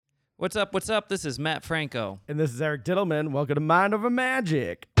What's up? What's up? This is Matt Franco. And this is Eric Diddleman. Welcome to Mind Over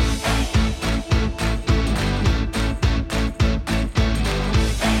Magic.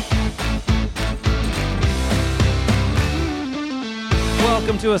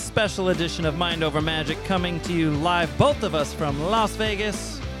 Welcome to a special edition of Mind Over Magic, coming to you live, both of us from Las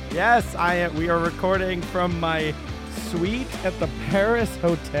Vegas. Yes, we are recording from my suite at the Paris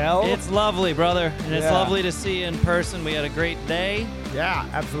Hotel. It's lovely, brother, and it's lovely to see you in person. We had a great day. Yeah,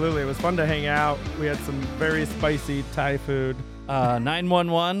 absolutely. It was fun to hang out. We had some very spicy Thai food.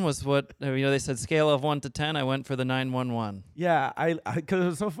 911 was what, they said scale of 1 to 10. I went for the 911. Yeah, because it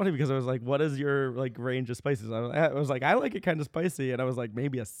was so funny because I was like, what is your range of spices? I was like, I like it kind of spicy. And I was like,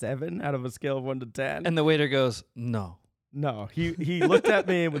 maybe a 7 out of a scale of 1 to 10. And the waiter goes, no. No, he looked at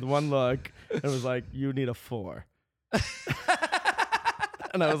me with one look and was like, you need a 4.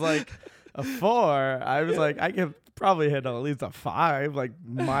 And I was like, a 4? I was like, I could probably hit at least a 5, like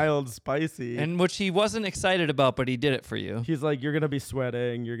mild spicy. And which he wasn't excited about, but he did it for you. He's like, you're going to be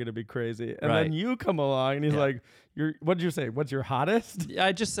sweating. You're going to be crazy. And Right. then you come along and he's like, what did you say? What's your hottest?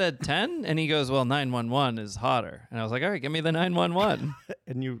 I just said 10, and he goes, well, 911 is hotter. And I was like, all right, give me the 911.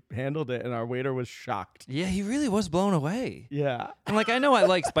 And you handled it, and our waiter was shocked. Yeah, he really was blown away. Yeah. I'm like, I know I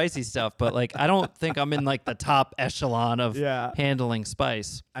like spicy stuff, but I don't think I'm in the top echelon of handling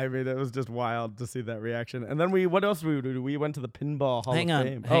spice. I mean, it was just wild to see that reaction. And then what else did we do? We went to the Pinball Hall of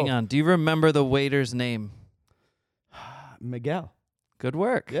Fame. Hang on. Do you remember the waiter's name? Miguel. Good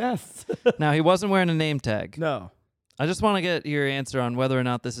work. Yes. Now, he wasn't wearing a name tag. No. I just want to get your answer on whether or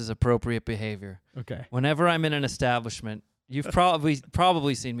not this is appropriate behavior. Okay. Whenever I'm in an establishment, you've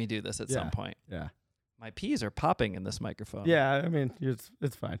probably seen me do this at some point. Yeah. My peas are popping in this microphone. Yeah, I mean,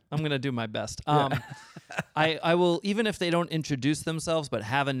 it's fine. I'm going to do my best. I will, even if they don't introduce themselves but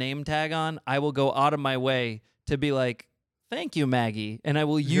have a name tag on, I will go out of my way to be like, thank you, Maggie. And I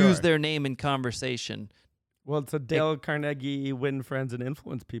will use their name in conversation. Well, it's a Dale Carnegie win friends and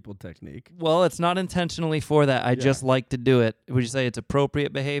influence people technique. Well, it's not intentionally for that. I just like to do it. Would you say it's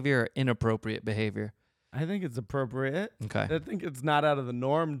appropriate behavior or inappropriate behavior? I think it's appropriate. Okay. I think it's not out of the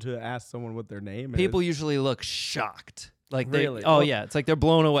norm to ask someone what their name is. People usually look shocked. Really? It's like they're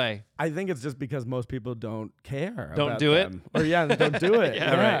blown away. I think it's just because most people don't care. Don't about do them. Or don't do it.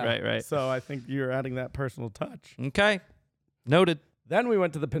 Right. So I think you're adding that personal touch. Okay. Noted. Then we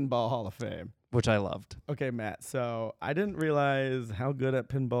went to the Pinball Hall of Fame. Which I loved. Okay, Matt. So I didn't realize how good at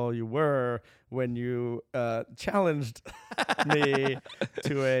pinball you were when you challenged me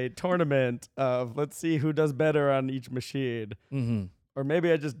to a tournament of let's see who does better on each machine. Mm-hmm. Or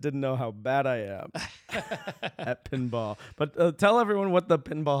maybe I just didn't know how bad I am at pinball. But tell everyone what the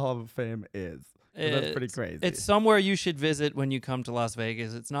Pinball Hall of Fame is. That's pretty crazy. It's somewhere you should visit when you come to Las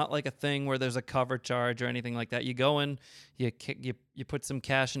Vegas. It's not like a thing where there's a cover charge or anything like that. You go in, you put some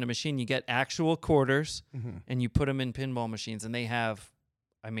cash in a machine, you get actual quarters, and you put them in pinball machines. And they have,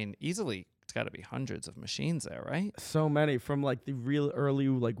 easily, it's got to be hundreds of machines there, right? So many, from the real early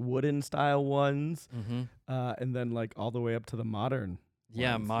wooden style ones, and then all the way up to the modern.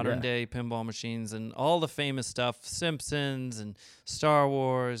 Yeah, modern day pinball machines and all the famous stuff, Simpsons and Star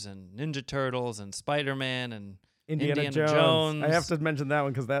Wars and Ninja Turtles and Spider-Man and Indiana Jones. I have to mention that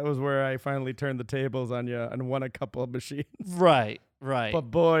one because that was where I finally turned the tables on you and won a couple of machines. Right.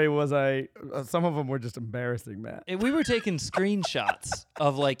 But boy, was I, some of them were just embarrassing, Matt. We were taking screenshots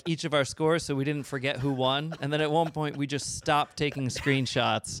of like each of our scores so we didn't forget who won. And then at one point we just stopped taking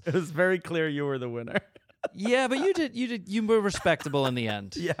screenshots. It was very clear you were the winner. Yeah, but you were respectable in the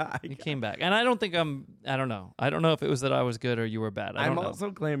end. Yeah. You came back. And I don't know. I don't know if it was that I was good or you were bad. I'm also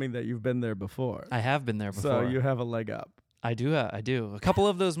claiming that you've been there before. I have been there before. So you have a leg up. I do. A couple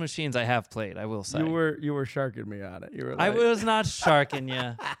of those machines I have played, I will say. You were sharking me on it. You were I was not sharking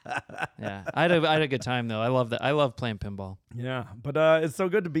you. Yeah. I had a good time though. I love that. I love playing pinball. Yeah. But it's so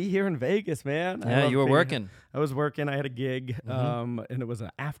good to be here in Vegas, man. Yeah, you were working. I was working. I had a gig, and it was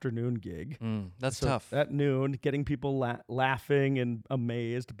an afternoon gig. That's tough. At noon, getting people laughing and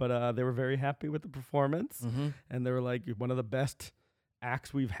amazed, but they were very happy with the performance, and they were like, one of the best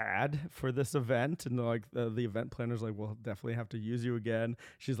acts we've had for this event. And the event planner's like, we'll definitely have to use you again.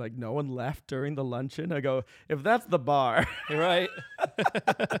 She's like, no one left during the luncheon. I go, if that's the bar, right?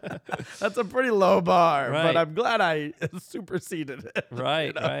 That's a pretty low bar, right. But I'm glad I superseded it.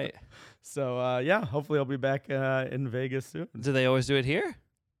 Right, right. So, hopefully I'll be back in Vegas soon. Do they always do it here?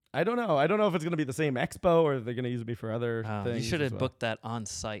 I don't know. I don't know if it's going to be the same expo or if they're going to use me for other things. You should have booked that on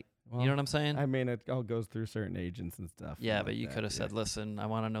site. Well, you know what I'm saying? I mean, it all goes through certain agents and stuff. Yeah, but you could have said, listen, I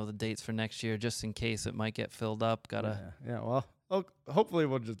want to know the dates for next year just in case it might get filled up. Well, hopefully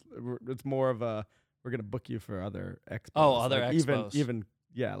it's more of a, we're going to book you for other expos. Oh, other expos. Even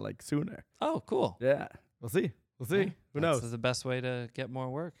yeah, like sooner. Oh, cool. Yeah, we'll see. We'll see. Yeah, Who that's knows? the best way to get more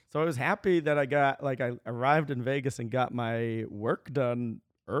work. So I was happy that I arrived in Vegas and got my work done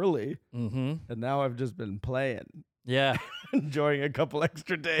early, Mm-hmm. and now I've just been playing, Yeah. enjoying a couple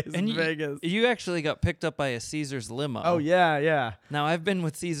extra days And in Vegas. You actually got picked up by a Caesars limo. Oh yeah, yeah. Now, I've been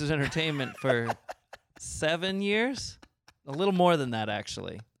with Caesars Entertainment for 7 years. A little more than that,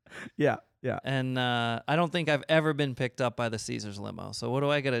 actually. Yeah, yeah. And I don't think I've ever been picked up by the Caesars limo. So what do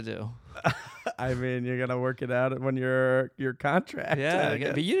I got to do? I mean, you're gonna work it out when your contract. Yeah, I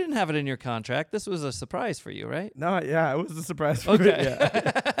guess. but you didn't have it in your contract. This was a surprise for you, right? No, yeah, it was a surprise for me. Okay.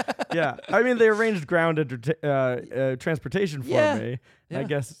 Yeah. Yeah. I mean, they arranged ground transportation for Yeah. me. Yeah. I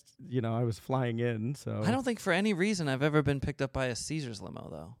guess, I was flying in, so. I don't think for any reason I've ever been picked up by a Caesars limo,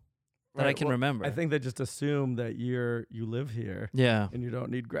 though, that I Right, can well, remember. I think they just assume that you live here Yeah. and you don't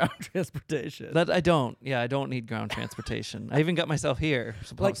need ground transportation. That I don't. Yeah, I don't need ground transportation. I even got myself here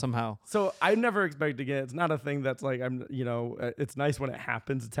somehow. So I never expected it. It's not a thing that's like it's nice when it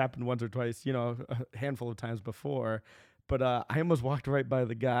happens. It's happened once or twice, a handful of times before. But I almost walked right by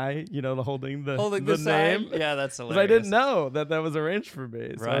the guy, holding the the name. sign? Yeah, that's Because hilarious. I didn't know that was arranged for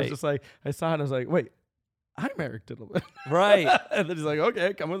me. So I was Right. just like, I saw it and I was like, wait, I'm Eric Diddleman. Right. And then he's like,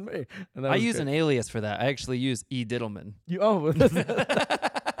 okay, come with me. And that I was use good. an alias for that. I actually use E. Diddleman.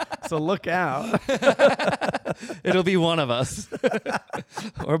 So look out. It'll be one of us.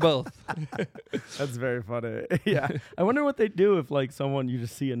 Or both. That's very funny. Yeah. I wonder what they do if you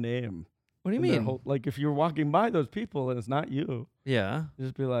just see a name. What do you and their mean? if you're walking by those people and it's not you, Yeah. you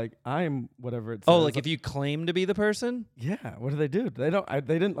just be like, I'm whatever it says. Oh, like if you claim to be the person? Yeah. What do they do? They don't.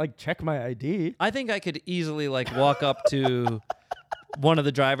 They didn't check my ID. I think I could easily walk up to one of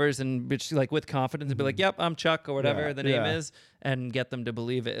the drivers and with confidence and be like, "Yep, I'm Chuck," or whatever Yeah, the name yeah. is, and get them to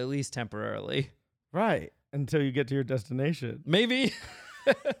believe it at least temporarily. Right. Until you get to your destination. Maybe.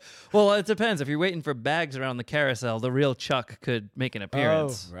 Well, it depends. If you're waiting for bags around the carousel, the real Chuck could make an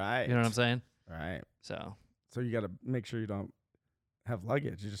appearance. Oh, right. You know what I'm saying? Right. So So you got to make sure you don't have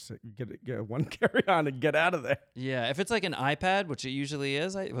luggage. You just get one carry on and get out of there. yeah, if it's like an iPad, which it usually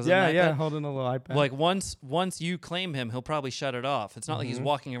is, Yeah, holding a little iPad. Like once you claim him, he'll probably shut it off. It's not like he's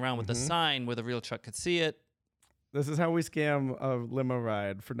walking around with the sign where the real Chuck could see it. This is how we scam a limo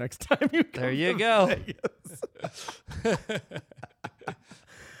ride for next time you come There you to go. Vegas.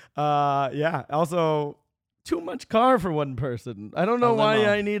 Yeah. Also, too much car for one person. I don't know why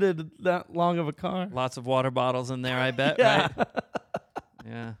limo. I needed that long of a car. Lots of water bottles in there, I bet, Yeah. right?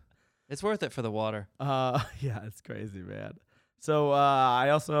 Yeah. It's worth it for the water. Yeah, it's crazy, man. So I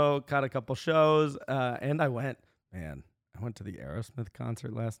also caught a couple shows, and I went to the Aerosmith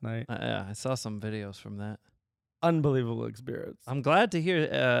concert last night. Yeah, I saw some videos from that. Unbelievable experience. I'm glad to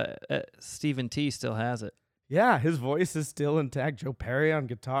hear Stephen T still has it. Yeah, his voice is still intact. Joe Perry on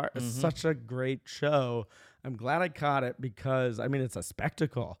guitar. It's Mhm. such a great show. I'm glad I caught it because, it's a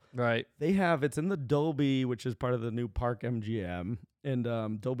spectacle. Right. It's in the Dolby, which is part of the new Park MGM,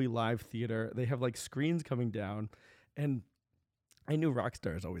 and Dolby Live Theater. They have screens coming down, and I knew rock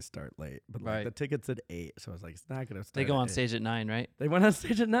stars always start late, but Right. the tickets at 8, so I was like, it's not gonna start. They go at on 8. stage at 9, right? They went on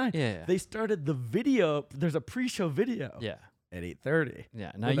stage at 9. Yeah. They started the video. There's a pre-show video. Yeah. At 8:30.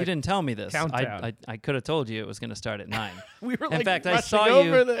 Yeah. Now, With you a didn't tell me this. countdown. I could have told you it was going to start at 9. We were In fact, I rushing saw you.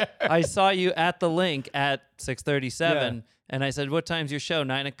 over there. I saw you at the link at 6:37, and I said, "What time's your show?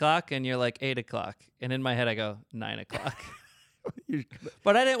 9 o'clock?" And you're like, 8 o'clock. And in my head, I go, 9 o'clock.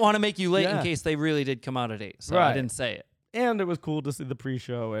 But I didn't want to make you late in Yeah. case they really did come out at 8, so I Right. didn't say it. And it was cool to see the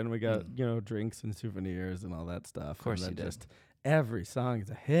pre-show, and we got drinks and souvenirs and all that stuff. Of course and you then did. just every song is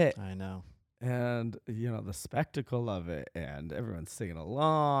a hit, I know. and the spectacle of it, and everyone's singing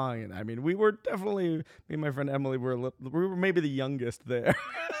along. And we were definitely, me and my friend Emily we were maybe the youngest there.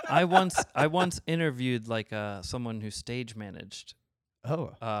 I once interviewed someone who stage managed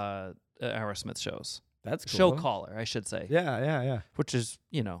Oh, Aerosmith shows. that's cool. Show caller, I should say. Yeah. Which is,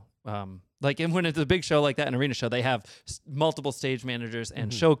 and when it's a big show like that, an arena show, they have multiple stage managers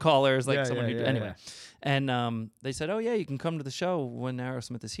and show callers, Yeah, someone yeah, who yeah, anyway. And they said, "Oh yeah, you can come to the show when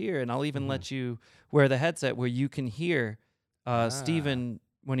Aerosmith is here, and I'll even let you wear the headset where you can hear Steven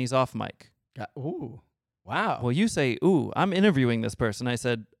when he's off mic." Ooh, wow. Well, you say, "Ooh, I'm interviewing this person." I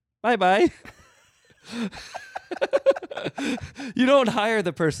said, "Bye-bye." You don't hire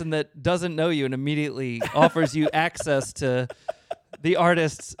the person that doesn't know you and immediately offers you access to the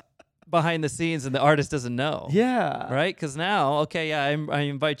artists behind the scenes, and the artist doesn't know. Yeah. Right? Because now, I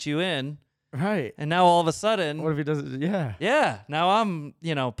invite you in, Right. and now all of a sudden, What if he does it? Yeah. yeah, now I'm,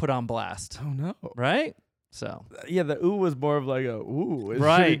 put on blast. Oh no. Right? So Yeah, the ooh was more of like a ooh. Should he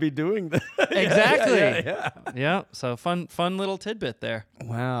Right. be doing that? Exactly. Yeah. yeah, so fun little tidbit there.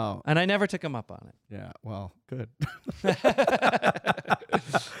 Wow. And I never took him up on it. Yeah. Well, good.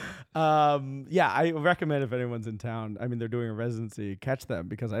 Yeah, I recommend if anyone's in town. I mean, they're doing a residency. Catch them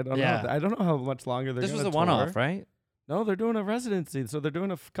because I don't Yeah. know. I don't know how much longer they're. This was gonna a one-off, tour. right? No, they're doing a residency. So they're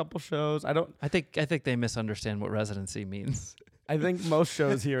doing a couple shows. I I think they misunderstand what residency means. think most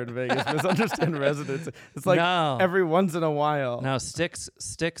shows here in Vegas misunderstand residency. It's like no. every once in a while. Now Styx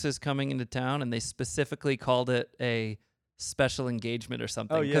is coming into town, and they specifically called it a special engagement or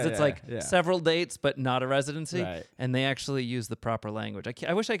something Oh, because yeah, it's yeah, like yeah. several dates but not a residency, Right. and they actually use the proper language.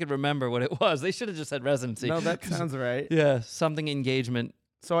 I wish I could remember what it was. They should have just said residency. No, that sounds right. yeah, something engagement.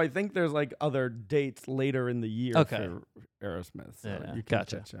 So I think there's like other dates later in the year Okay. for Aerosmith. So Yeah, you can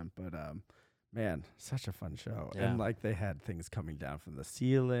gotcha. catch them. But man, such a fun show. Yeah. And like they had things coming down from the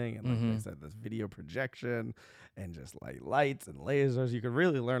ceiling and like Mhm. they said this video projection and just like lights and lasers. You could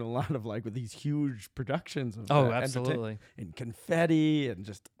really learn a lot of like with these huge productions of Oh, entertain- absolutely. and confetti and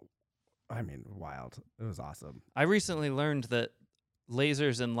just I mean, wild. It was awesome. I recently learned that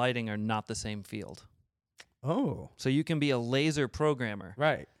lasers and lighting are not the same field. Oh, So you can be a laser programmer.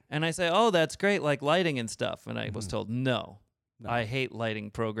 right. And I say, "Oh, that's great, like lighting and stuff." And I was Mhm. told, "No, No. I hate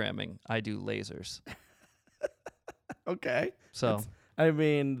lighting programming. I do lasers." Okay. So That's- I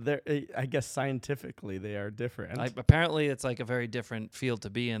mean, they're I guess scientifically they are different. apparently it's like a very different field to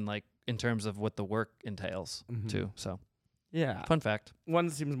be in, like in terms of what the work entails Mhm. too. So Yeah. fun fact. One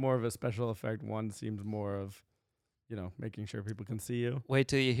seems more of a special effect. One seems more of, making sure people can see you. Wait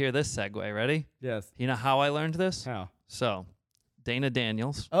till you hear this segue. Ready? Yes. You know how I learned this? How? So Dana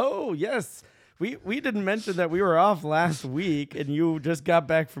Daniels. Oh, yes. We didn't mention that we were off last week and you just got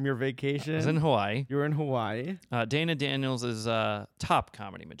back from your vacation. Was in Hawaii. You were in Hawaii. Dana Daniels is a top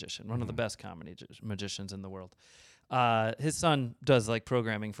comedy magician, one of the Mhm. best comedy magicians in the world. His son does like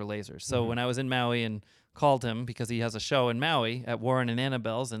programming for lasers. So Mhm. when I was in Maui and called him because he has a show in Maui at Warren and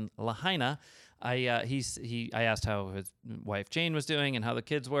Annabelle's in Lahaina, I asked how his wife Jane was doing and how the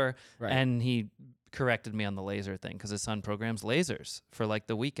kids were, Right. and he corrected me on the laser thing because his son programs lasers for like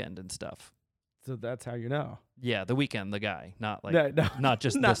the weekend and stuff. So that's how you know. Yeah, the weekend, the guy, not like No, not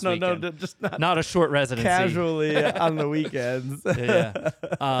just no, this no, weekend. just not, Not a short residency. casually on the weekends. Yeah.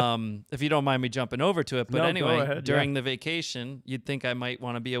 If you don't mind me jumping over to it, but No, go anyway, ahead, during the vacation, you'd think I might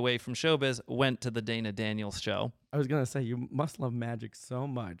want to be away from showbiz. Went to the Dana Daniels show. I was going to say, you must love magic so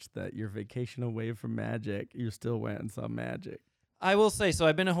much that your vacation away from magic, you still went and saw magic. I will say, so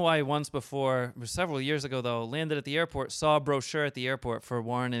I've been to Hawaii once before, it was several years ago though. Landed at the airport, saw a brochure at the airport for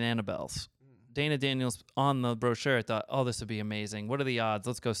Warren and Annabelle's. Dana Daniels on the brochure. I thought, oh, this would be amazing. What are the odds?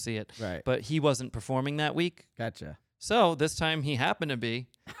 Let's go see it. Right. But he wasn't performing that week. Gotcha. So this time he happened to be.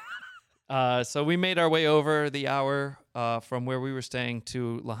 So we made our way over the hour from where we were staying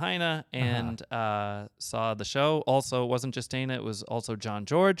to Lahaina and saw the show. Also, it wasn't just Dana, it was also John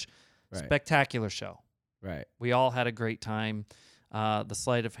George. Right. Spectacular show. Right. We all had a great time. The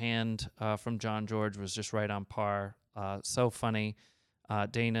sleight of hand from John George was just right on par. So funny.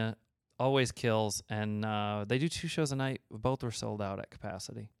 Dana always kills. And they do 2 shows a night. Both were sold out at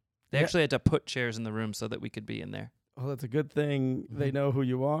capacity. They Yeah. actually had to put chairs in the room so that we could be in there. Well, that's a good thing they Mhm. know who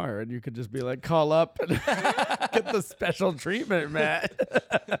you are, and you could just be like, call up and get the special treatment, Matt.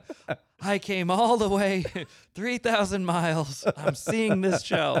 I came all the way 3,000 miles. I'm seeing this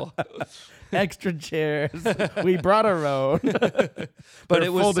show. Extra chairs. We brought our own. But They're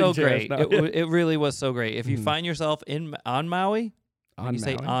it was folding so chairs great. now. It really was so great. If you Mhm. find yourself on Maui, On you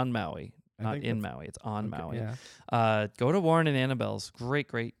say Maui? on Maui, I not think in that's- Maui. It's on Okay, Maui. Yeah. Go to Warren and Annabelle's.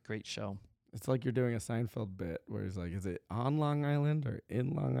 Great show. It's like you're doing a Seinfeld bit where he's like, is it on Long Island or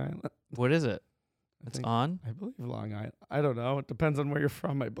in Long Island? What is it? I It's think- on? I believe Long Island. I don't know. It depends on where you're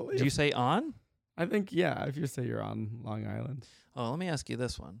from, I believe. Do you say on? I think, yeah, if you say you're on Long Island. Oh, let me ask you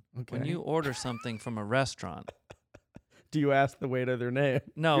this one. Okay. When you order something from a restaurant, Do you ask the waiter their name?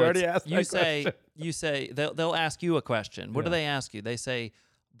 no, You already it's- asked that question. you say they'll ask you a question. What do Yeah. they ask you? They say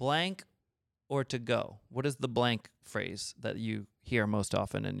blank or to go. What is the blank phrase that you hear most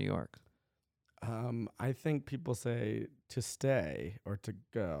often in New York? I think people say to stay or to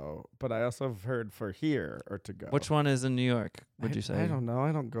go, but I also have heard for here or to go. Which one is in New York? Would you say? I don't know.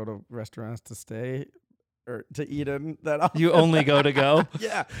 I don't go to restaurants to stay or to eat in that often. You only go to go?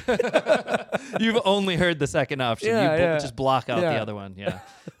 Yeah. You've only heard the second option. Yeah, you yeah. just block out Yeah. the other one. Yeah.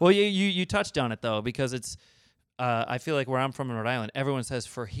 Well, you touched on it though, because it's. I feel like where I'm from in Rhode Island, everyone says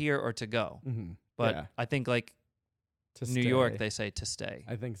for here or to go, Mm-hmm. but Yeah. I think like New York, they say to stay.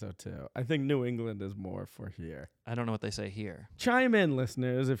 I think so too. I think New England is more for here. I don't know what they say here. Chime in,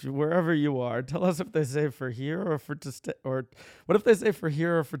 listeners, if you wherever you are. Tell us if they say for here or for to stay, or what if they say for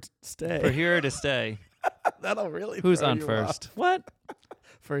here or for stay? For here or to stay. That'll really. Who's throw on you first? off. What?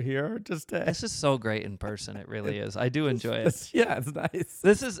 For here or to stay? This is so great in person. It really is. I do enjoy it. Yeah, it's nice.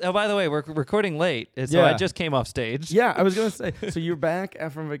 This is. Oh, by the way, we're recording late, so I just came off stage. Yeah, I was gonna say. So you're back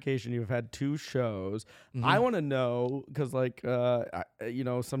from vacation. You've had 2 shows. Mhm. I want to know because, like,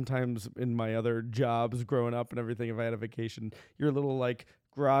 sometimes in my other jobs, growing up and everything, if I had a vacation, you're a little like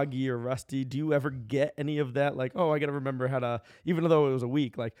groggy or rusty. Do you ever get any of that? Like, oh, I gotta remember how to, even though it was a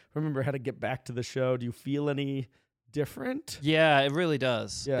week, like remember how to get back to the show. Do you feel any different? Yeah, it really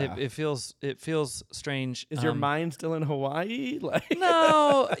does. Yeah. It feels strange. Is your mind still in Hawaii? Like,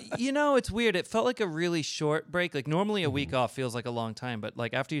 No, it's weird. It felt like a really short break. Like normally a week off feels like a long time, but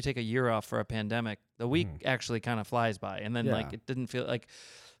like after you take a year off for a pandemic, the week actually kind of flies by. And then like it didn't feel like.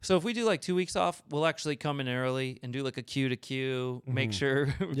 So if we do like 2 weeks off, we'll actually come in early and do like a cue to cue, make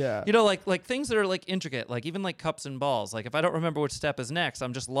sure, Yeah. like things that are like intricate, like even like cups and balls. Like if I don't remember which step is next,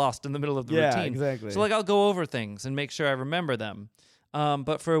 I'm just lost in the middle of the Yeah, routine. exactly. So like I'll go over things and make sure I remember them.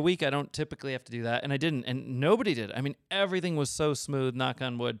 But for a week, I don't typically have to do that. And I didn't. And nobody did. I mean, everything was so smooth, knock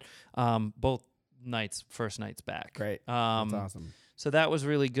on wood, both first nights back. Great. That's awesome. So that was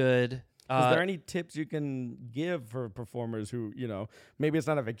really good. Is there any tips you can give for performers who, maybe it's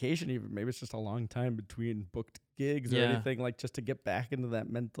not a vacation even, maybe it's just a long time between booked gigs or anything, like just to get back into that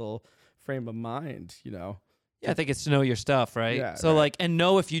mental frame of mind, Yeah, I think it's to know your stuff, right? Yeah, so right. and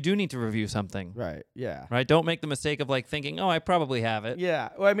know if you do need to review something. Right. Yeah. Right? Don't make the mistake of like thinking, oh, I probably have it. Yeah.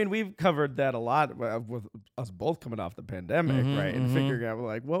 Well, I mean, we've covered that a lot with us both coming off the pandemic, right? And figuring out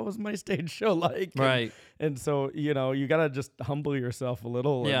like, what was my stage show like? Right. And so, you got to just humble yourself a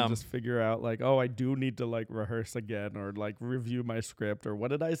little Yeah. and just figure out like, oh, I do need to like rehearse again or like review my script or what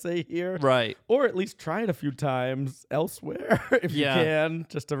did I say here? Right. Or at least try it a few times elsewhere if you can,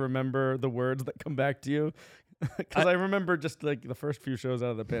 just to remember the words that come back to you. Because I remember just like the first few shows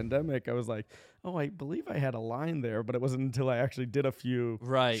out of the pandemic, I was like, oh, I believe I had a line there, but it wasn't until I actually did a few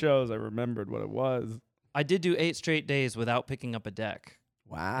shows I remembered what it was. I did do 8 straight days without picking up a deck.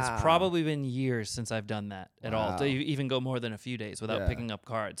 Wow. It's probably been years since I've done that at all. To even go more than a few days without picking up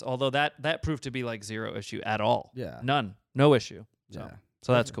cards. Although that proved to be like 0 issue at all. Yeah. None. No issue. So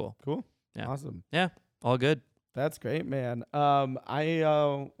that's cool. Cool. Yeah. Awesome. Yeah. All good. That's great, man.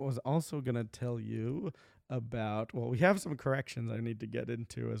 I was also going to tell you about, we have some corrections I need to get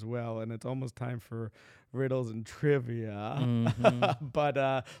into as well, and it's almost time for riddles and trivia. Mm-hmm.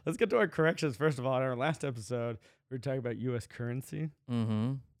 But let's get to our corrections. First of all, in our last episode, we were talking about U.S. currency.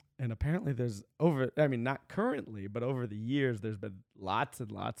 Mm-hmm. And apparently not currently, but over the years, there's been lots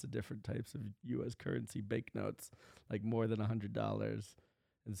and lots of different types of U.S. currency banknotes, like more than $100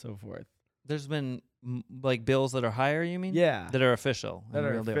 and so forth. There's been like bills that are higher, you mean? Yeah. That are official. That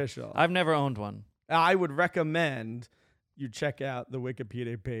are official. I've never owned one. I would recommend you check out the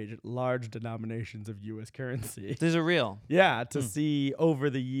Wikipedia page, large denominations of U.S. currency. These are real. Yeah, to see over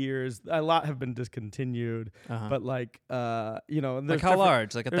the years, a lot have been discontinued, but like, like how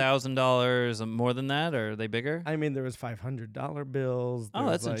large? Like $1,000, more than that, or are they bigger? I mean, there was $500 bills. Oh,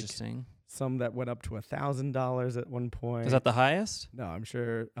 that's like interesting. Some that went up to $1,000 at one point. Is that the highest? No, I'm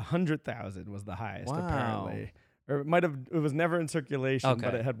sure 100,000 was the highest. Wow. Apparently. Or it was never in circulation,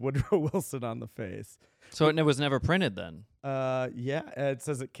 but it had Woodrow Wilson on the face. So it was never printed then? Yeah, it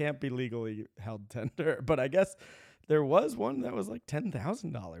says it can't be legally held tender, but I guess there was one that was like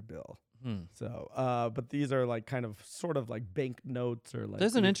 $10,000 bill. So, but these are like kind of sort of like bank notes or like.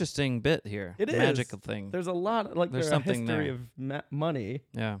 There's an interesting bit here. It is magical thing. There's a lot like there's something a history of money.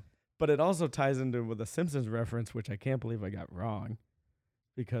 Yeah, but it also ties into with a Simpsons reference, which I can't believe I got wrong.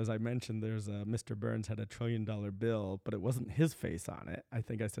 Because I mentioned there's a Mr. Burns had $1 trillion bill, but it wasn't his face on it. I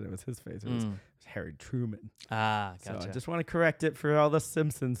think I said it was his face. It was Harry Truman. Ah, gotcha. So I just want to correct it for all the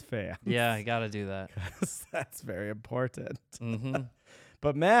Simpsons fans. Yeah, I got to do that. Because that's very important. Mm-hmm.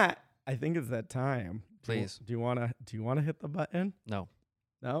 But Matt, I think it's that time. Please. Do you wanna hit the button? No.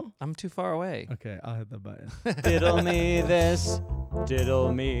 No? I'm too far away. Okay, I'll hit the button. Diddle me this,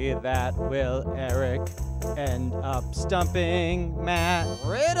 diddle me that. Will Eric end up stumping Matt?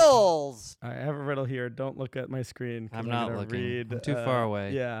 Riddles! I have a riddle here. Don't look at my screen. I'm not gonna looking. Read, I'm too far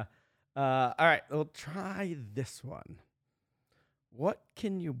away. Yeah. All right, we'll try this one. What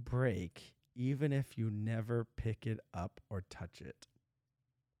can you break even if you never pick it up or touch it?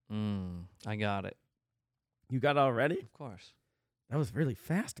 I got it. You got it already? Of course. That was really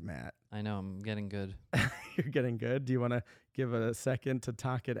fast, Matt. I know, I'm getting good. You're getting good. Do you want to give it a second to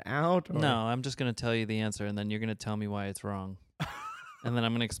talk it out? Or? No, I'm just going to tell you the answer, and then you're going to tell me why it's wrong. And then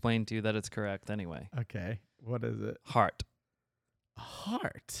I'm going to explain to you that it's correct anyway. Okay. What is it? Heart. A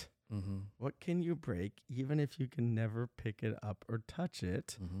heart. Mm-hmm. What can you break even if you can never pick it up or touch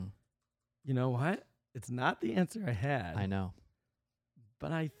it? Mm-hmm. You know what? It's not the answer I had. I know.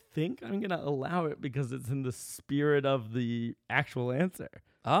 But I think I'm going to allow it because it's in the spirit of the actual answer.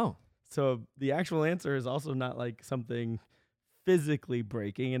 Oh. So the actual answer is also not like something physically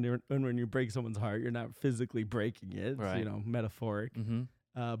breaking. And when you break someone's heart, you're not physically breaking it. Right. It's, you know, metaphoric.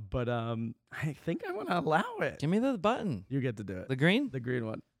 Mm-hmm. But I think I want to allow it. Give me the button. You get to do it. The green? The green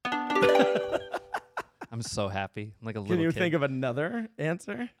one. I'm so happy. I'm like a little Can you kid. think of another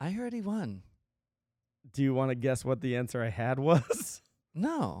answer? I already won. Do you want to guess what the answer I had was?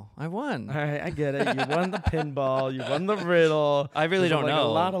 No, I won. All right, I get it. You won the pinball. You won the riddle. I really There's don't like know.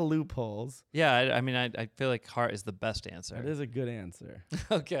 A lot of loopholes. Yeah, I mean, I feel like heart is the best answer. That is a good answer.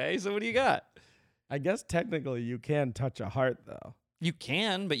 Okay, so what do you got? I guess technically you can touch a heart though. You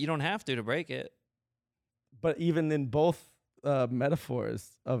can, but you don't have to break it. But even in both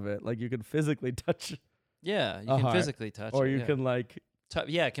metaphors of it, like you can physically touch, Yeah, you A can heart. physically touch or it. you yeah. can like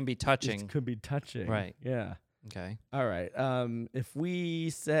Yeah, it can be touching. It could be touching. Right. Yeah. Okay. All right. If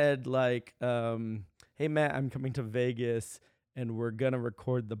we said like, "Hey Matt, I'm coming to Vegas and we're gonna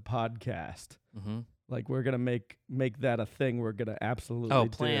record the podcast," Mm-hmm. like we're gonna make that a thing. We're gonna absolutely Oh, do.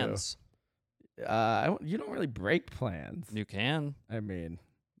 plans. You don't really break plans. You can. I mean,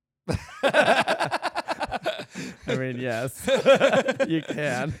 yes, you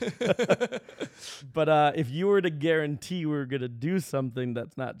can. But if you were to guarantee we're gonna do something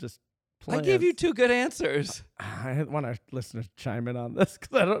that's not just I plans, gave you two good answers. I want our listeners to chime in on this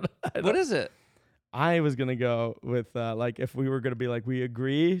because I don't. What is it? I was gonna go with like if we were gonna be like, we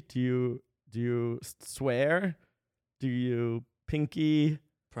agree. Do you swear? Do you pinky?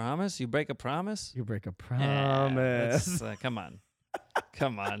 Promise? You break a promise? You break a Yeah, promise. that's, come on.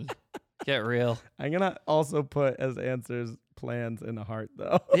 Come on. Get real. I'm gonna also put as answers plans and a heart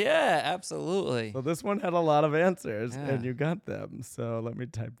though. Yeah, absolutely. So this one had a lot of answers, and Yeah. you got them. So let me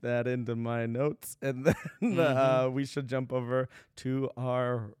type that into my notes, and then Mhm. we should jump over to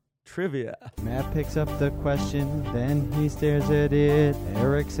our trivia. Matt picks up the question, then he stares at it.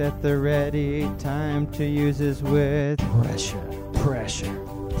 Eric's at the ready, time to use his wit. Pressure, pressure,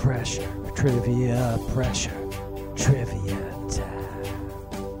 pressure, trivia, pressure, trivia time.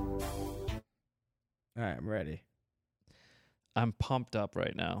 All right, I'm ready. I'm pumped up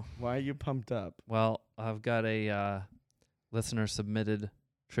right now. Why are you pumped up? Well, I've got a listener submitted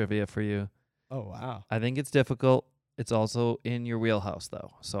trivia for you. Oh wow. I think it's difficult. It's also in your wheelhouse,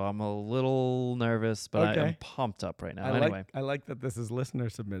 though. So I'm a little nervous, but I am Okay. pumped up right now. I Anyway, like that this is listener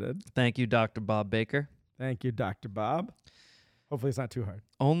submitted. thank you, Dr. Bob Baker. Thank you, Dr. Bob. Hopefully it's not too hard.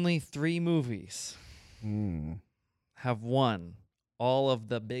 Only 3 movies Hmm. have won all of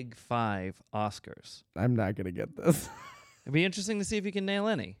the big 5 Oscars. I'm not gonna get this. It'd be interesting to see if you can nail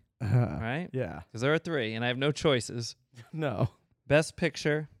any, right? Yeah. Because there are 3, and I have no choices. No. Best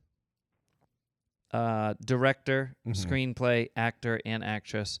Picture, director, Mhm. screenplay, actor, and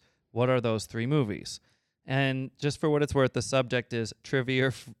actress. What are those 3 movies? And just for what it's worth, the subject is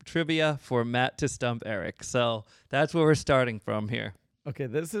trivia for Matt to stump Eric. So that's where we're starting from here. Okay,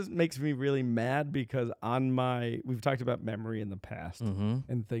 makes me really mad because we've talked about memory in the past Mm-hmm.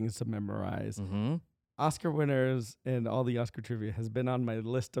 and things to memorize. Mm-hmm. Oscar winners and all the Oscar trivia has been on my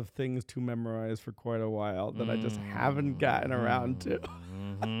list of things to memorize for quite a while that I just haven't gotten around to.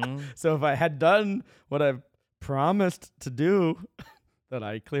 Mm-hmm. So if I had done what I've promised to do, that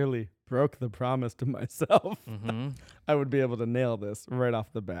I clearly broke the promise to myself, Mm-hmm. I would be able to nail this right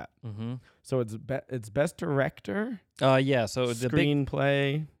off the bat. Mm-hmm. So it's best director, Yeah. So the big.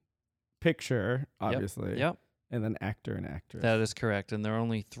 screenplay, picture, obviously, Yep. and then actor and actress. That is correct. And there are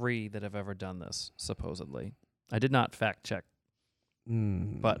only 3 that have ever done this, supposedly. I did not fact check,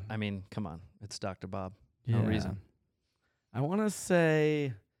 but I mean, come on. It's Dr. Bob. No reason. I want to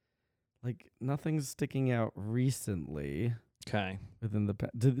say, like, nothing's sticking out recently Okay. within the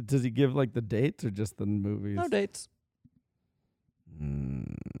past. Does he give, like, the dates or just the movies? No dates.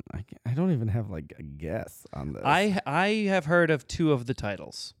 I don't even have, like, a guess on this. I have heard of 2 of the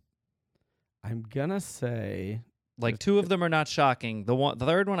titles. I'm going to say, Like 2 of them are not shocking. The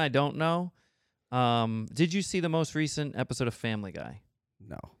third one I don't know. Did you see the most recent episode of Family Guy?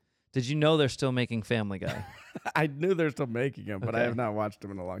 no. Did you know they're still making Family Guy? I knew they're still making them, but I Okay. have not watched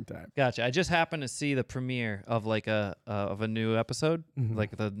them in a long time. Gotcha. I just happened to see the premiere of like a new episode, Mhm.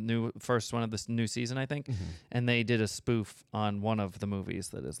 like the new first one of this new season, I think, and they did a spoof on one of the movies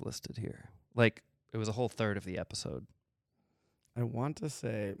that is listed here. Like it was a whole third of the episode. I want to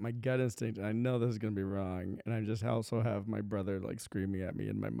say my gut instinct, and I know this is gonna be wrong, and I just also have my brother like screaming at me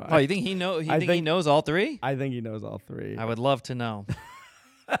in my mind. Oh, you think he know? I He think- knows all three? I think he knows all three. I would love to know.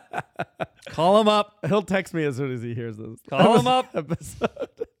 Call him up. He'll text me as soon as he hears this. Call him up. Episode.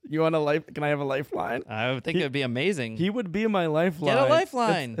 You want a life? Can I have a lifeline? I would think He- it would be amazing. He would be my lifeline. Get a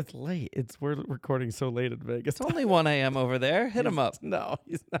lifeline. It's late. We're recording so late in Vegas. It's only 1 a.m. over there. Hit him up. No,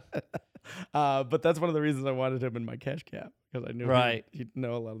 he's not. But that's one of the reasons I wanted him in my cash cap because I knew Right. he'd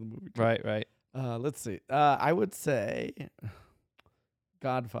know a lot of the movie. Right, right. Let's see. I would say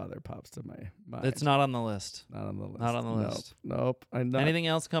Godfather pops to my mind. It's not on the list. Not on the list. Not on the Nope. list. Nope. I know. Anything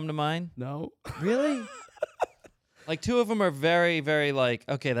else come to mind? No. Really? Like two of them are very, very like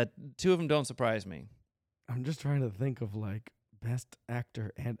okay. That two of them don't surprise me. I'm just trying to think of like best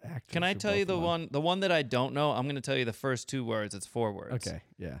actor and actress. Can I who tell you both the one that I don't know? I'm going to tell you the first two words. It's 4 words. Okay.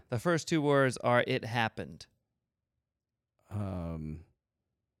 Yeah. The first 2 words are "it happened."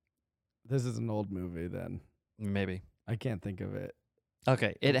 This is an old movie. Then Maybe. I can't think of it.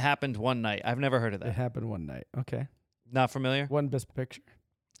 Okay, it happened one night. I've never heard of It that. happened one night. Okay. Not familiar. One best picture.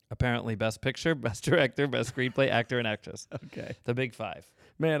 Apparently, best picture, best director, best screenplay, actor, and actress. Okay. The big 5.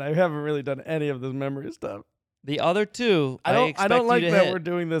 Man, I haven't really done any of this memory stuff. The other 2, I don't expect like you to that hit. we're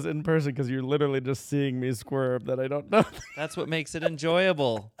doing this in person because you're literally just seeing me squirm that I don't know. That's what makes it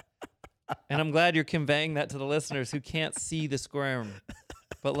enjoyable. And I'm glad you're conveying that to the listeners who can't see the squirm.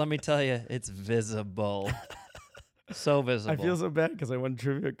 But let me tell you, it's visible. So visible. I feel so bad because I won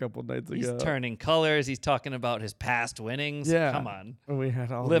trivia a couple nights He's ago. turning colors. He's talking about his past winnings. Yeah. Come on. And we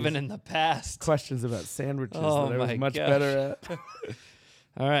had all Living these in the past. questions about sandwiches Oh that I was my much gosh. better at.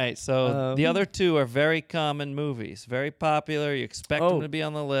 All right. So the other 2 are very common movies. Very popular. You expect them Oh. to be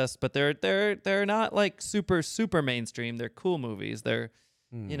on the list, but they're not like super mainstream. They're cool movies. They're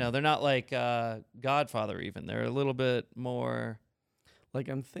you know, they're not like Godfather even. They're a little bit more Like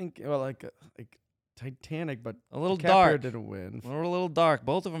I'm thinking, well, like Titanic, but a little DiCaprio dark. didn't win. We're a little dark.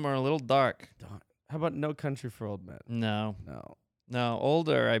 Both of them are a little dark. How about No Country for Old Men? No. No,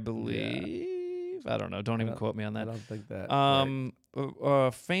 Older, I believe. I don't know. Don't even don't- quote me on I that. don't think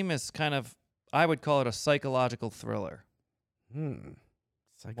that. Famous kind of, I would call it a psychological thriller.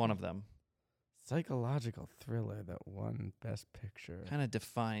 One of them Psychological thriller that won Best Picture. kind of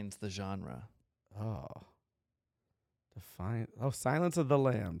defines the genre. Oh. Silence of the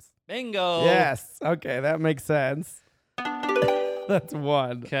Lambs. Bingo. Yes. Okay, that makes sense. That's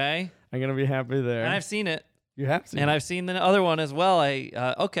one. Okay. I'm gonna be happy there. And I've seen it, You have to. and I've seen the other one as well.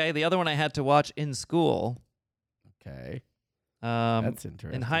 The other one I had to watch in school. Okay. Um, That's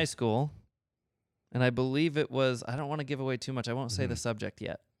interesting. in high school, and I believe it was. I don't want to give away too much. I won't say the Mhm. subject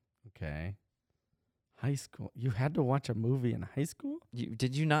yet. Okay. High school. You had to watch a movie in high school?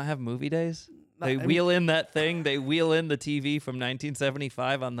 Did you not have movie days? They I mean- wheel in that thing. They wheel in the TV from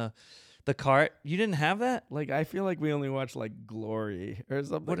 1975 on the cart. You didn't have that? Like I feel like we only watched like Glory or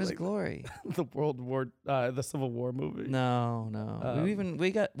something. What is like Glory? the the Civil War movie. No. Um,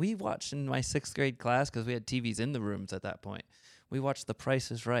 we watched in my 6th grade class because we had TVs in the rooms at that point. We watched The Price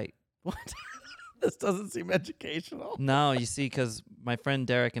is Right. What? This doesn't seem educational. No, you see, because my friend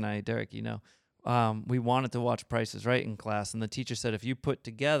Derek, you know, we wanted to watch Price is Right in class, and the teacher said if you put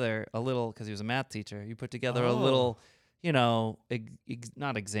together a little, because he was a math teacher, you put together a little, you know,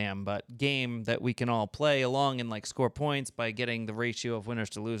 not exam, but game that we can all play along and like score points by getting the ratio of winners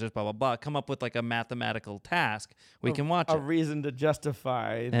to losers, blah, blah, blah. Come up with like a mathematical task. We can watch a it. reason to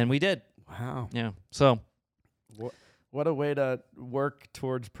justify. And we did. Wow. Yeah. So What a way to work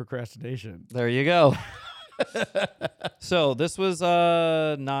towards procrastination. there you go. So this was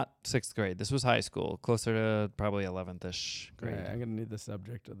not 6th grade. This was high school, closer to probably 11th-ish grade. Okay, I'm gonna need the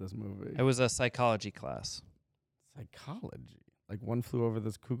subject of this movie. It was a psychology class. Psychology. Like One Flew Over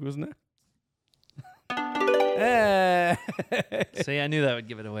This Cuckoo's Nest. Hey. See, I knew that would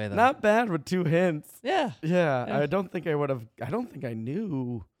give it away, though. Not bad with 2 hints. Yeah. Yeah, Yeah. I don't think I would have. I don't think I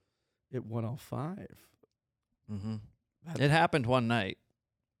knew it won all 5. Mm-hmm. That's- It happened one night.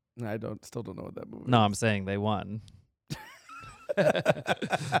 I still don't know what that movie. No, I'm saying they won.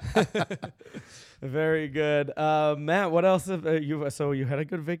 Very good, Matt. What else have you? So you had a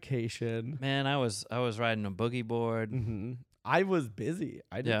good vacation. Man, I was riding a boogie board. Mm-hmm. I was busy.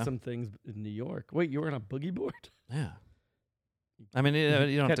 I did Yeah. some things in New York. Wait, you were on a boogie board? Yeah. I mean, you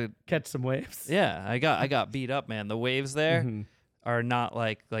don't have to. Catch some waves. Yeah, I got beat up, man. The waves there. Mhm. are not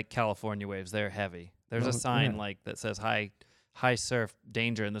like California waves. They're heavy. There's a sign like that says high surf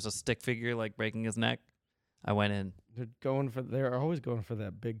danger, and there's a stick figure like breaking his neck. I went in. They're always going for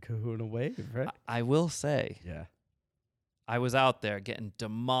that big kahuna wave, right? I will say, Yeah. I was out there getting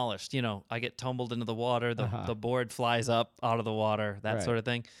demolished. You know, I get tumbled into the water. The board flies up out of the water, that sort of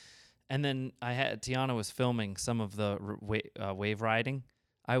thing. And then Tiana was filming some of the wave riding.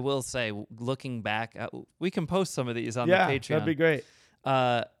 I will say, looking back, we can post some of these on the Patreon. That'd be great.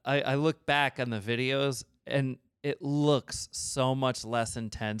 I look back on the videos, and it looks so much less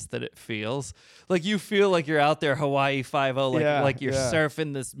intense than it feels. Like you feel like you're out there Hawaii 5-0, like you're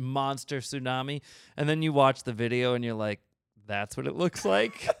surfing this monster tsunami, and then you watch the video and you're like, that's what it looks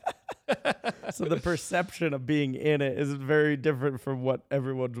like. So the perception of being in it is very different from what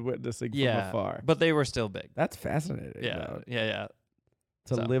everyone's witnessing from afar. But they were still big. That's fascinating. Yeah.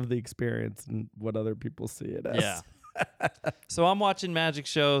 To live the experience and what other people see it as. Yeah. So I'm watching magic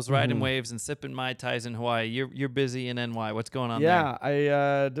shows, riding waves, and sipping Mai Tais in Hawaii. You're busy in NY. What's going on there? Yeah,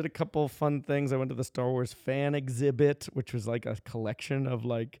 I did a couple fun things. I went to the Star Wars fan exhibit, which was like a collection of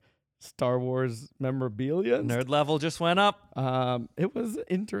like Star Wars memorabilia. Nerd level just went up. It was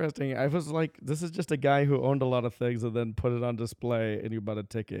interesting. I was like, this is just a guy who owned a lot of things and then put it on display, and you bought a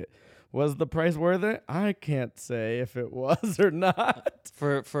ticket. Was the price worth it? I can't say if it was or not.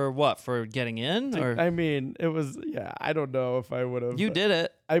 For what? For getting in? Or? I mean, it was, I don't know if I would have. You did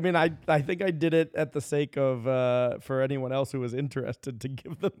it. I mean, I think I did it at the sake of, for anyone else who was interested, to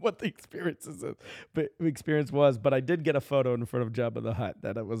give them what the experience was. But I did get a photo in front of Jabba the Hutt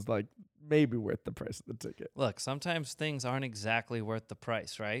that it was like maybe worth the price of the ticket. Look, sometimes things aren't exactly worth the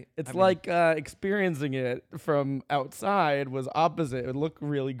price, right? It's experiencing it from outside was opposite. It would look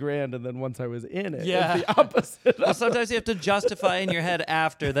really grand, and then once I was in it, it's the opposite. Well, sometimes you have to justify in your head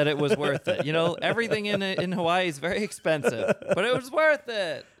after that it was worth it. You know, everything in Hawaii is very expensive, but it was worth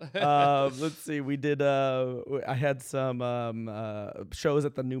it. Let's see. We did. I had some shows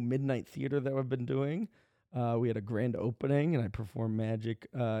at the new Midnight Theater that we've been doing. We had a grand opening, and I performed magic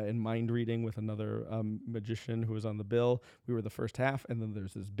and mind reading with another magician who was on the bill. We were the first half, and then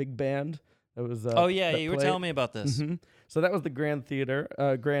there's this big band that was. You were telling me about this. Mm-hmm. So that was the grand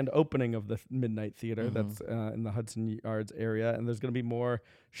opening of the Midnight Theater. That's in the Hudson Yards area, and there's going to be more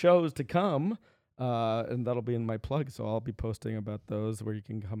shows to come. And that'll be in my plug, so I'll be posting about those where you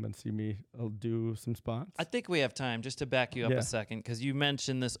can come and see me. I'll do some spots. I think we have time just to back you up a second, because you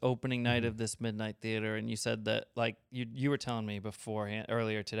mentioned this opening night of this Midnight Theater, and you said that like you were telling me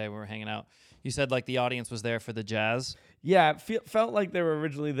earlier today when we were hanging out. You said like the audience was there for the jazz. Yeah, it felt like they were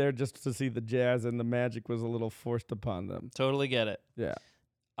originally there just to see the jazz, and the magic was a little forced upon them. Totally get it. Yeah.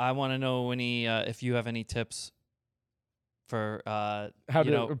 I want to know if you have any tips for how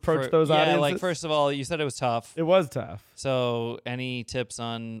to approach those audiences. Yeah, like first of all, you said it was tough. It was tough. So, any tips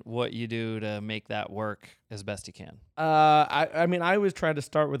on what you do to make that work as best you can? I mean, I always try to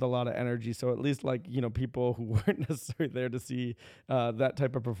start with a lot of energy, so at least like people who weren't necessarily there to see that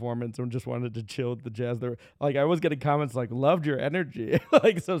type of performance and just wanted to chill with the jazz. There, like I was getting comments like "loved your energy,"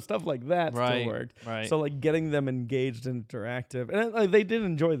 like so stuff like that still worked. Right. So like getting them engaged and interactive, and like they did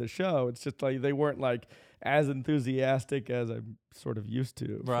enjoy the show. It's just like they weren't like as enthusiastic as I'm sort of used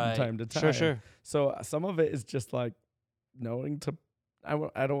to from time to time. Sure. So some of it is just like knowing to,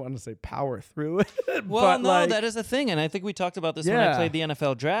 I don't want to say power through it. Well, but no, that is a thing. And I think we talked about this when I played the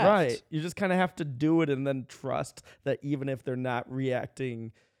NFL draft. Right. You just kind of have to do it and then trust that even if they're not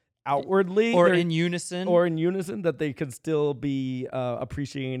reacting outwardly or in unison, that they can still be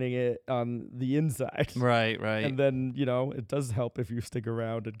appreciating it on the inside. Right. And then it does help if you stick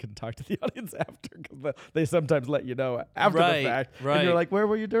around and can talk to the audience after, because they sometimes let you know after the fact. Right. And you're like, where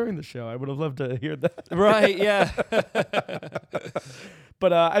were you during the show? I would have loved to hear that. Right. Yeah.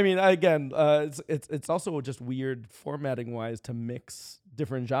 But I mean, again, it's also just weird formatting wise to mix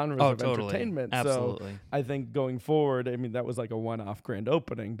different genres of entertainment. Absolutely. So I think going forward, I mean, that was like a one-off grand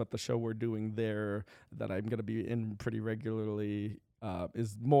opening, but the show we're doing there that I'm going to be in pretty regularly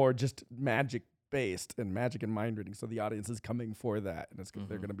is more just magic based and magic and mind reading. So the audience is coming for that, and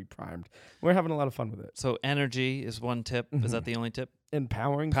they're going to be primed. We're having a lot of fun with it. So energy is one tip. Is that the only tip?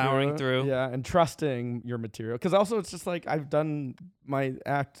 Empowering through. Yeah, and trusting your material. Because also it's just like I've done my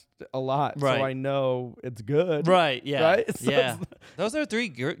act a lot, so I know it's good. Right, yeah. Right? So yeah. Those are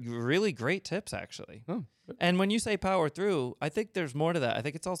three really great tips, actually. Oh, and when you say power through, I think there's more to that. I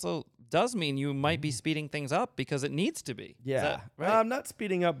think it's also does mean you might be speeding things up because it needs to be. Yeah. Right? I'm not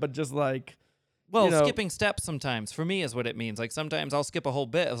speeding up, but just like... Well, skipping steps sometimes for me is what it means. Like sometimes I'll skip a whole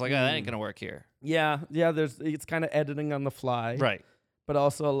bit. I was like, that ain't gonna work here. Yeah. It's kind of editing on the fly, right? But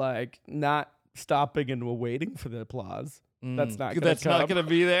also like not stopping and waiting for the applause. That's not gonna That's not come. going to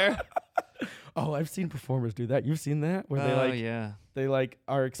be there. Oh, I've seen performers do that. You've seen that where they Oh, like yeah. they like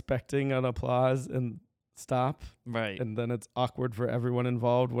are expecting an applause and stop, Right. and then it's awkward for everyone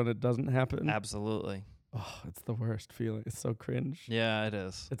involved when it doesn't happen. Absolutely. Oh, it's the worst feeling. It's so cringe. Yeah, it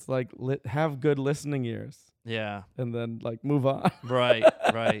is. It's like have good listening ears Yeah. and then like move on. Right.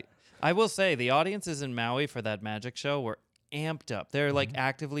 Right. I will say the audiences in Maui for that magic show were amped up. They're like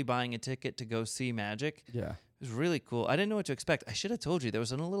actively buying a ticket to go see magic. Yeah. It was really cool. I didn't know what to expect. I should have told you there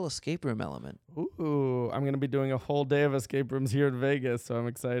was a little escape room element. Ooh, I'm gonna be doing a whole day of escape rooms here in Vegas, so I'm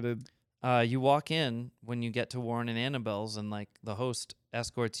excited. You walk in when you get to Warren and Annabelle's, and like the host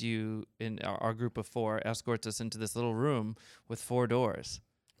escorts you in our group of 4 escorts us into this little room with 4 doors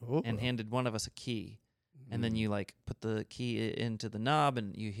Ooh. and handed one of us a key. And then you like put the key into the knob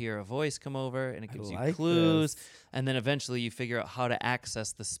and you hear a voice come over and it gives you like clues. this. And then eventually you figure out how to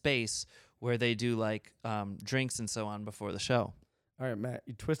access the space where they do like drinks and so on before the show. All right, Matt,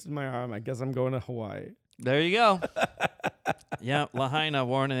 you twisted my arm. I guess I'm going to Hawaii. There you go. Yeah, Lahaina,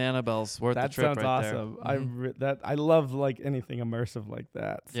 Warren and Annabelle's worth That the trip sounds right awesome. there. Mhm. I love like anything immersive like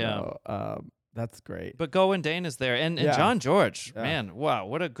that. Yeah. So, that's great. But Go and Dana's there. And Yeah. John George, Yeah. man, wow,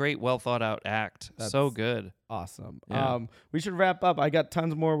 what a great, well thought out act. So That's good. Awesome. Yeah. We should wrap up. I got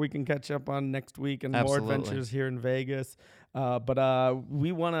tons more we can catch up on next week and Absolutely. more adventures here in Vegas. But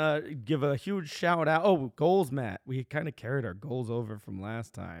we want to give a huge shout out. Oh, goals, Matt. We kind of carried our goals over from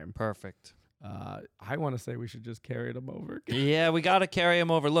last time. Perfect. I want to say we should just carry them over. Yeah, we got to carry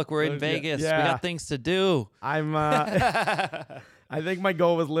him over. Look, we're in Yeah, Vegas. We yeah. got things to do. I'm. I think my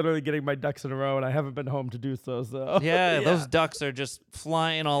goal was literally getting my ducks in a row, and I haven't been home to do so. So Yeah, those ducks are just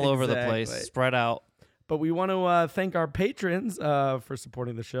flying all over the place, Exactly. spread out. But we want to thank our patrons for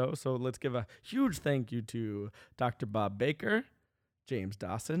supporting the show. So let's give a huge thank you to Dr. Bob Baker, James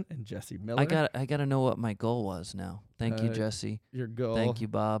Dawson, and Jesse Miller. I got to know what my goal was now. Thank you, Jesse. Your goal. Thank you,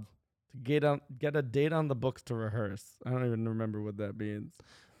 Bob. To get a date on the books to rehearse. I don't even remember what that means.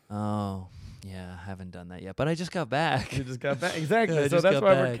 Oh, yeah, I haven't done that yet, but I just got back. You just got back. Exactly. I So just that's got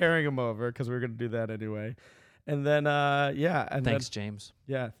why we're back. carrying them over, because we're going to do that anyway. And then, and Thanks, James.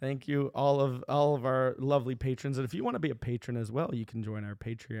 Yeah, thank you all of our lovely patrons. And if you want to be a patron as well, you can join our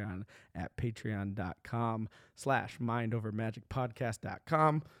Patreon at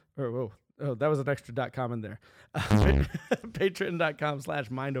patreon.com/mindovermagicpodcast.com. Oh, that was an extra .com in there.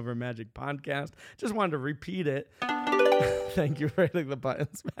 Patreon.com/mindovermagicpodcast. Just wanted to repeat it. Thank you for hitting the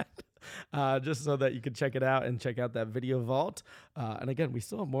buttons, Matt. Just so that you can check it out and check out that video vault. And again, we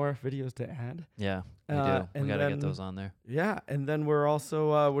still have more videos to add. Yeah, we do. and We got to then- get those on there. Yeah, and then we're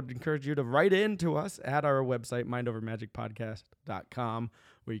also would encourage you to write in to us at our website, mindovermagicpodcast.com,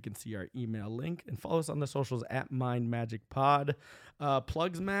 where you can see our email link, and follow us on the socials at mindmagicpod.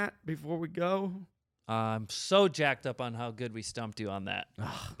 Plugs, Matt, before we go. I'm so jacked up on how good we stumped you on that.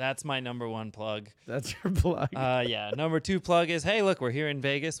 That's my number 1 plug. That's your plug. Yeah, number 2 plug is, hey, look, we're here in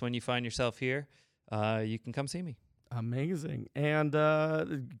Vegas. When you find yourself here, you can come see me. Amazing. And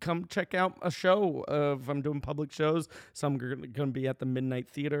come check out a show. If I'm doing public shows, some are going to be at the Midnight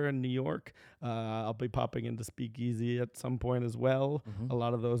Theater in New York. I'll be popping into Speakeasy at some point as well. A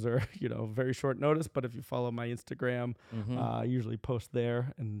lot of those are, very short notice. But if you follow my Instagram, I usually post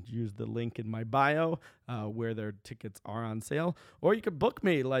there and use the link in my bio where their tickets are on sale. Or you could book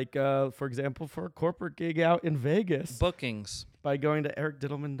me, like, for example, for a corporate gig out in Vegas Bookings by going to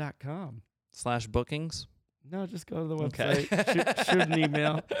ericdiddleman.com. /bookings No, just go to the Okay. website. Shoot an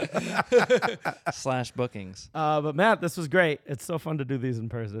email. /bookings. But Matt, this was great. It's so fun to do these in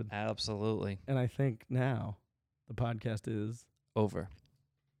person. Absolutely. And I think now the podcast is Over.